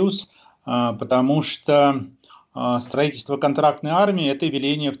Советский Союз, потому что строительство контрактной армии – это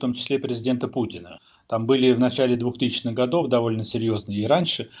веление в том числе президента Путина. там были в начале 2000-х годов довольно серьезные и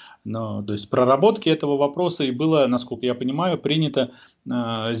раньше, но, то есть проработки этого вопроса, и было, насколько я понимаю,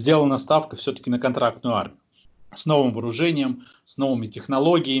 сделана ставка все-таки на контрактную армию. С новым вооружением, с новыми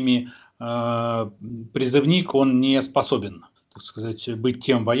технологиями. Призывник, он не способен, так сказать, быть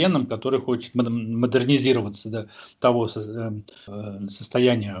тем военным, который хочет модернизироваться до того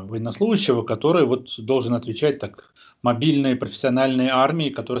состояния военнослужащего, который вот должен отвечать так мобильной профессиональной армии,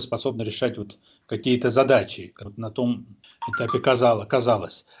 которая способна решать вот какие-то задачи. Как на том этапе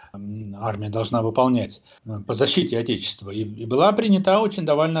казалось, армия должна выполнять по защите Отечества. И была принята очень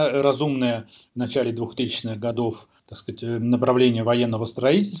довольно разумная в начале 2000-х годов, так сказать, направление военного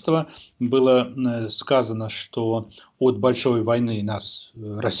строительства. Было сказано, что от большой войны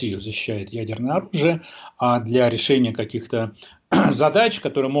Россию защищает ядерное оружие, а для решения каких-то задач,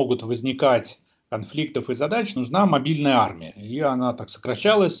 которые могут возникать, конфликтов и задач, нужна мобильная армия. И она так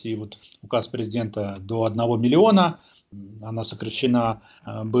сокращалась, и вот указ президента до 1 миллиона, она сокращена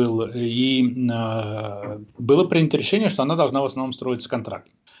была, и было принято решение, что она должна в основном строиться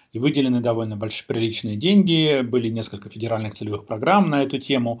контрактом. И выделены довольно приличные деньги, были несколько федеральных целевых программ на эту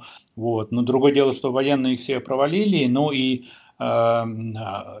тему. Вот. Но другое дело, что военные их все провалили, ну и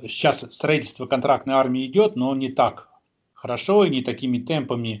сейчас строительство контрактной армии идет, но не так хорошо и не такими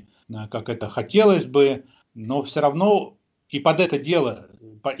темпами, как это хотелось бы, но все равно и под это дело,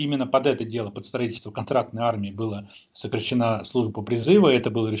 именно под это дело, под строительство контрактной армии была сокращена служба призыва, это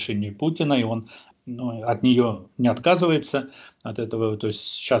было решение Путина, и он от нее не отказывается, от этого, то есть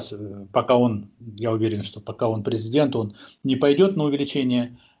сейчас, я уверен, что пока он президент, он не пойдет на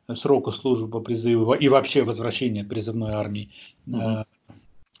увеличение срока службы по призыву и вообще возвращение призывной армии.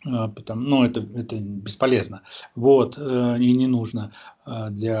 Это бесполезно, вот, и не нужно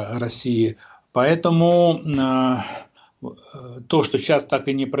для России. Поэтому то, что сейчас так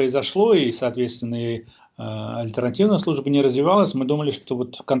и не произошло, и, соответственно, и альтернативная служба не развивалась, мы думали, что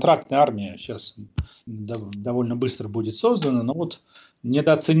вот контрактная армия сейчас довольно быстро будет создана, но вот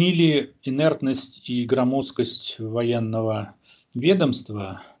недооценили инертность и громоздкость военного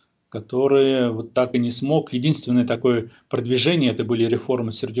ведомства, который вот так и не смог. Единственное такое продвижение, это были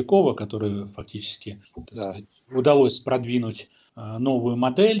реформы Сердюкова, которые фактически, так сказать, удалось продвинуть новую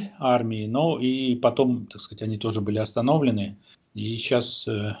модель армии, но и потом, так сказать, они тоже были остановлены. И сейчас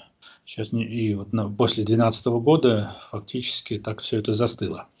после 2012 года фактически так все это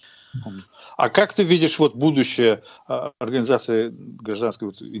застыло. А как ты видишь вот будущее организации гражданской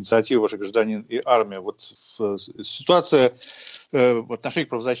инициативы «Ваши гражданин и армия»? Вот ситуация в отношении к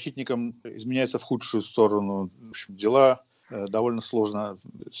правозащитникам изменяется в худшую сторону. В общем, дела довольно сложно,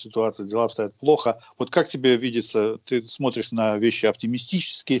 ситуация, дела обстоят плохо. Вот как тебе видится, ты смотришь на вещи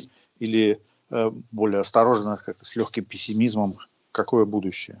оптимистически или более осторожно, как-то с легким пессимизмом? Какое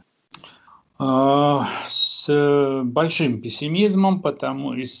будущее? С большим пессимизмом,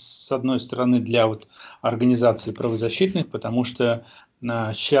 с одной стороны, для организаций правозащитных, потому что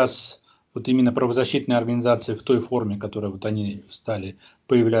сейчас вот именно правозащитные организации в той форме, которой они стали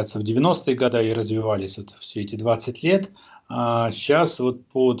появляться в 90-е годы и развивались все эти 20 лет, сейчас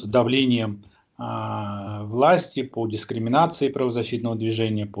под давлением власти, по дискриминации правозащитного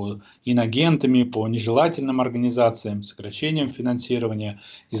движения, по инагентами, по нежелательным организациям, сокращением финансирования,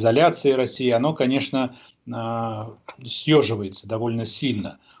 изоляции России, оно, конечно, съеживается довольно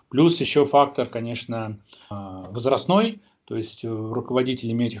сильно. Плюс еще фактор, конечно, возрастной, то есть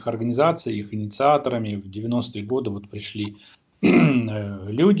руководителями этих организаций, их инициаторами в 90-е годы пришли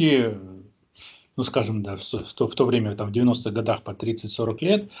люди, скажем, да, в то время, в 90-х годах по 30-40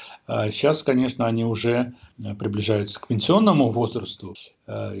 лет, сейчас, конечно, они уже приближаются к пенсионному возрасту.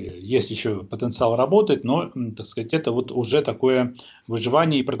 Есть еще потенциал работать, но, так сказать, это уже такое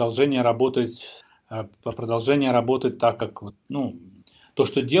выживание и продолжение работать так, как то,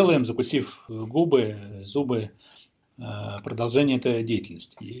 что делаем, закусив зубы, продолжение этой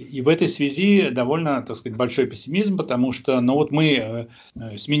деятельности. И в этой связи довольно, так сказать, большой пессимизм, потому что мы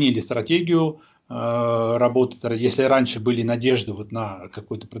сменили стратегию работы. Если раньше были надежды на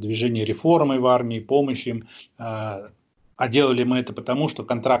какое-то продвижение реформы в армии, помощь им, а делали мы это потому, что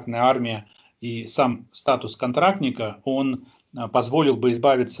контрактная армия и сам статус контрактника, он позволил бы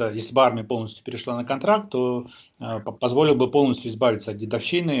избавиться, если бы армия полностью перешла на контракт, то позволил бы полностью избавиться от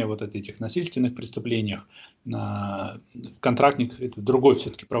дедовщины, этих насильственных преступлениях. Контрактник – это другой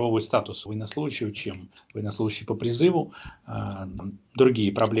все-таки правовой статус военнослужащего, чем военнослужащий по призыву,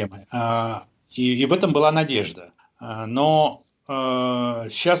 другие проблемы. И в этом была надежда. Но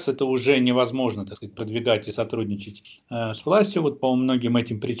сейчас это уже невозможно, так сказать, продвигать и сотрудничать с властью по многим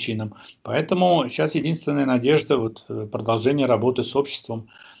этим причинам. Поэтому сейчас единственная надежда продолжение работы с обществом,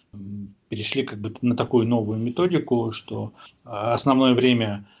 перешли как бы на такую новую методику, что основное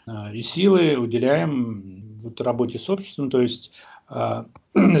время и силы уделяем вот работе с обществом, то есть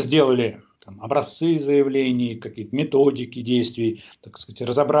сделали образцы заявлений, какие-то методики действий, так сказать,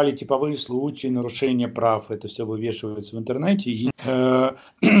 разобрали типовые случаи нарушения прав, это все вывешивается в интернете. И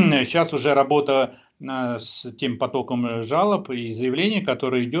сейчас уже работа с тем потоком жалоб и заявлений,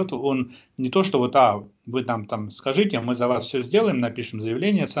 который идет, он не то, что вот, вы нам там скажите, мы за вас все сделаем, напишем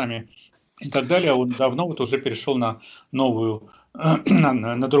заявление сами и так далее, он давно вот уже перешел на новую,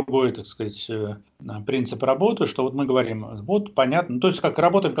 на другой, так сказать, принцип работы, что вот мы говорим, вот понятно, то есть как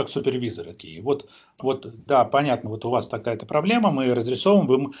работаем как супервизоры такие, вот, да, понятно, вот у вас такая-то проблема, мы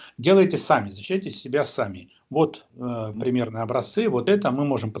разрисовываем, вы делаете сами, защищайте себя сами, вот примерные образцы, вот это мы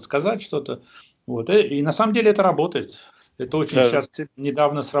можем подсказать что-то, вот, и на самом деле это работает, это очень сейчас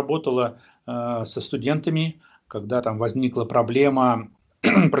недавно сработало со студентами, когда там возникла проблема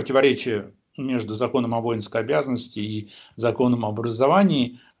противоречия между законом о воинской обязанности и законом об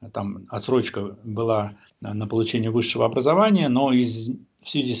образовании. Там отсрочка была на получение высшего образования, но в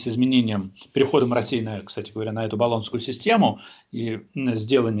связи с изменением, переходом России, кстати говоря, на эту болонскую систему и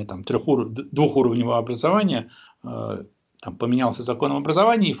сделание там двухуровневого образования, там поменялся закон об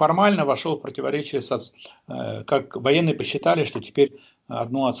образовании и формально вошел в противоречие как военные посчитали, что теперь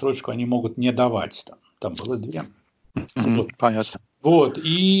одну отсрочку они могут не давать. Там было 2. Понятно. Вот,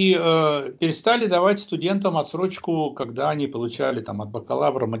 и перестали давать студентам отсрочку, когда они получали там от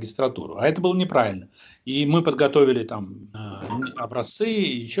бакалавра магистратуру. А это было неправильно. И мы подготовили там образцы,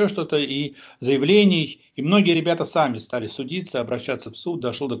 еще что-то, и заявлений. И многие ребята сами стали судиться, обращаться в суд,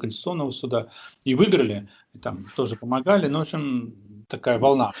 дошло до Конституционного суда и выиграли. И там тоже помогали. Ну, в общем, такая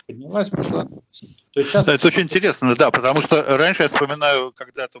волна поднялась, пошла. То есть сейчас... Это очень интересно, да, потому что раньше я вспоминаю,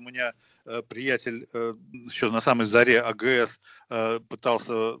 когда-то у меня приятель еще на самой заре АГС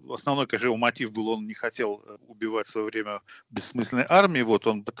пытался, основной, конечно, его мотив был, он не хотел убивать в свое время бессмысленной армии, вот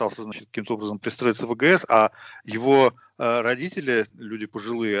он пытался, значит, каким-то образом пристроиться в АГС, а его родители, люди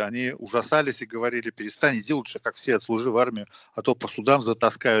пожилые, они ужасались и говорили: перестань, иди лучше, как все, отслужи в армию, а то по судам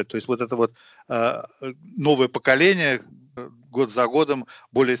затаскают. То есть вот это вот новое поколение, год за годом,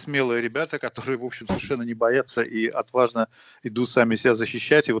 более смелые ребята, которые, в общем, совершенно не боятся и отважно идут сами себя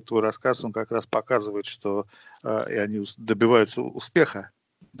защищать. И вот твой рассказ, он как раз показывает, что и они добиваются успеха.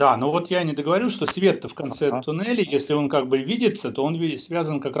 Да, но вот я не договорю, что свет-то в конце туннеля, если он как бы видится, то он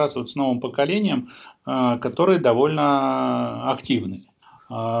связан как раз вот с новым поколением, который довольно активный.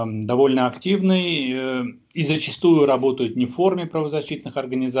 И зачастую работают не в форме правозащитных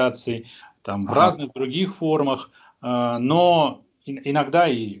организаций, там, в разных других формах, но иногда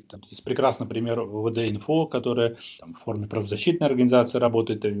есть прекрасный пример ВД-инфо, которая там, в форме правозащитной организации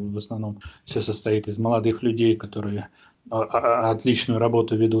работает, и в основном все состоит из молодых людей, которые отличную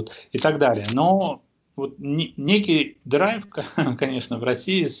работу ведут и так далее. Но вот некий драйв, конечно, в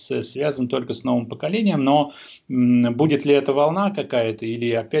России связан только с новым поколением, но будет ли это волна какая-то,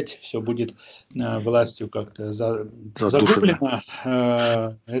 или опять все будет властью как-то загублено,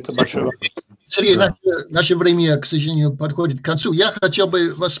 это большой вопрос. Сергей, наше время, к сожалению, подходит к концу. Я хотел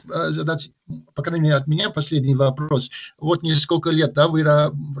бы вас задать, по крайней мере, от меня последний вопрос. Вот несколько лет, да, вы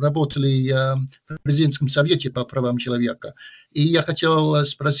работали в президентском совете по правам человека. И я хотел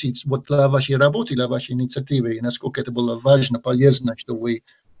спросить, вот для вашей работы, для вашей инициативы, насколько это было важно, полезно, что вы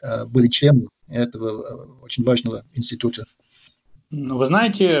были членом этого очень важного института. Вы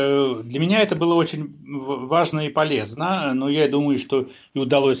знаете, для меня это было очень важно и полезно, но я думаю, что и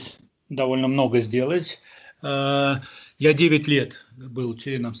удалось довольно много сделать. Я 9 лет был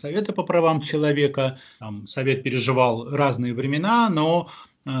членом Совета по правам человека. Там Совет переживал разные времена, но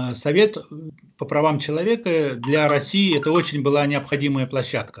Совет по правам человека для России это очень была необходимая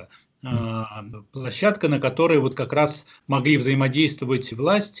площадка. Площадка, на которой вот как раз могли взаимодействовать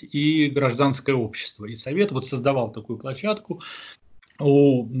власть и гражданское общество. И Совет вот создавал такую площадку.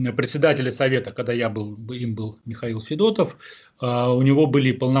 У председателя Совета, когда им был Михаил Федотов, у него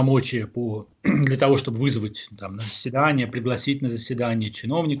были полномочия для того, чтобы вызвать там, на заседание, пригласить на заседание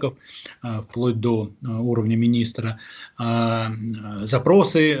чиновников, вплоть до уровня министра.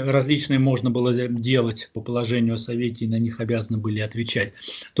 Запросы различные можно было делать по положению о Совете, и на них обязаны были отвечать.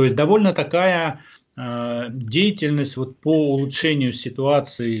 То есть довольно такая деятельность вот по улучшению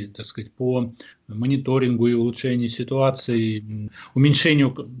ситуации, так сказать, по мониторингу и улучшению ситуации,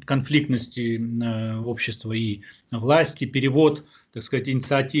 уменьшению конфликтности общества и власти, перевод, так сказать,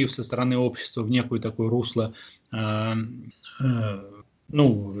 инициатив со стороны общества в некое такое русло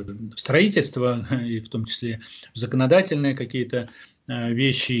строительства, и в том числе законодательные какие-то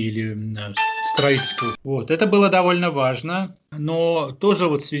вещи или строительству. Вот. Это было довольно важно, но тоже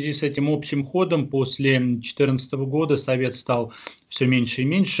вот в связи с этим общим ходом после 2014 года Совет стал все меньше и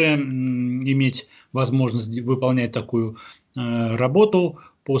меньше иметь возможность выполнять такую работу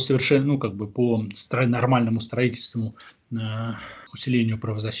по совершенно, по нормальному строительству, усилению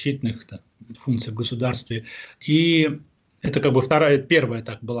правозащитных функций в государстве. И это первая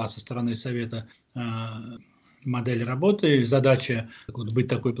так была со стороны Совета модель работы, задача быть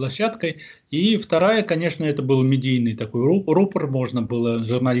такой площадкой. И вторая, конечно, это был медийный такой рупор,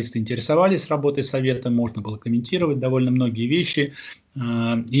 журналисты интересовались работой Совета, можно было комментировать довольно многие вещи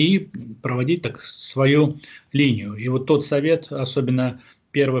и проводить так свою линию. И вот тот Совет, особенно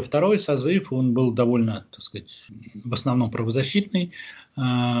первый, второй созыв, он был довольно, так сказать, в основном правозащитный,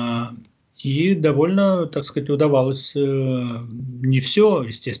 и довольно, так сказать, удавалось не все,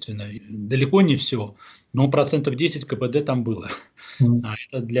 естественно, далеко не все, но 10% КПД там было. А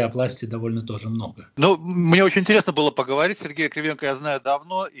это для власти довольно тоже много. Ну, мне очень интересно было поговорить. Сергея Кривенко я знаю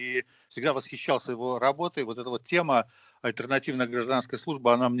давно и всегда восхищался его работой. Вот эта вот тема альтернативная гражданская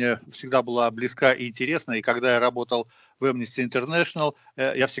служба, она мне всегда была близка и интересна. И когда я работал в Amnesty International,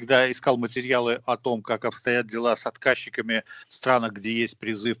 я всегда искал материалы о том, как обстоят дела с отказчиками в странах, где есть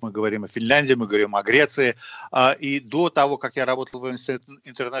призыв. Мы говорим о Финляндии, мы говорим о Греции. И до того, как я работал в Amnesty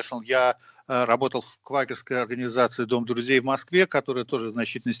International, я работал в квакерской организации «Дом друзей» в Москве, которая тоже в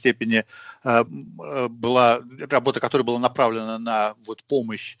значительной степени была, работа которой была направлена на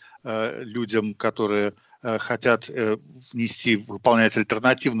помощь людям, которые хотят выполнять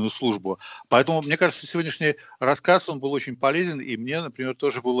альтернативную службу. Поэтому, мне кажется, сегодняшний рассказ, он был очень полезен, и мне, например,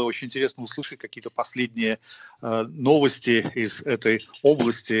 тоже было очень интересно услышать какие-то последние новости из этой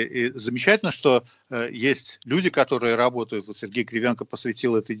области. И замечательно, что есть люди, которые работают. Вот Сергей Кривенко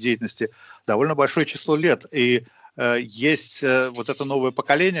посвятил этой деятельности довольно большое число лет. И есть вот это новое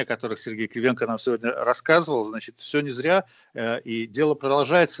поколение, о которых Сергей Кривенко нам сегодня рассказывал, значит, все не зря, и дело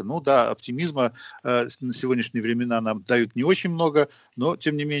продолжается. Ну да, оптимизма на сегодняшние времена нам дают не очень много, но,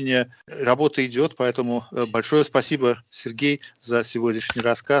 тем не менее, работа идет, поэтому большое спасибо, Сергей, за сегодняшний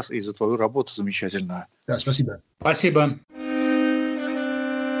рассказ и за твою работу замечательную. Да, спасибо. Спасибо.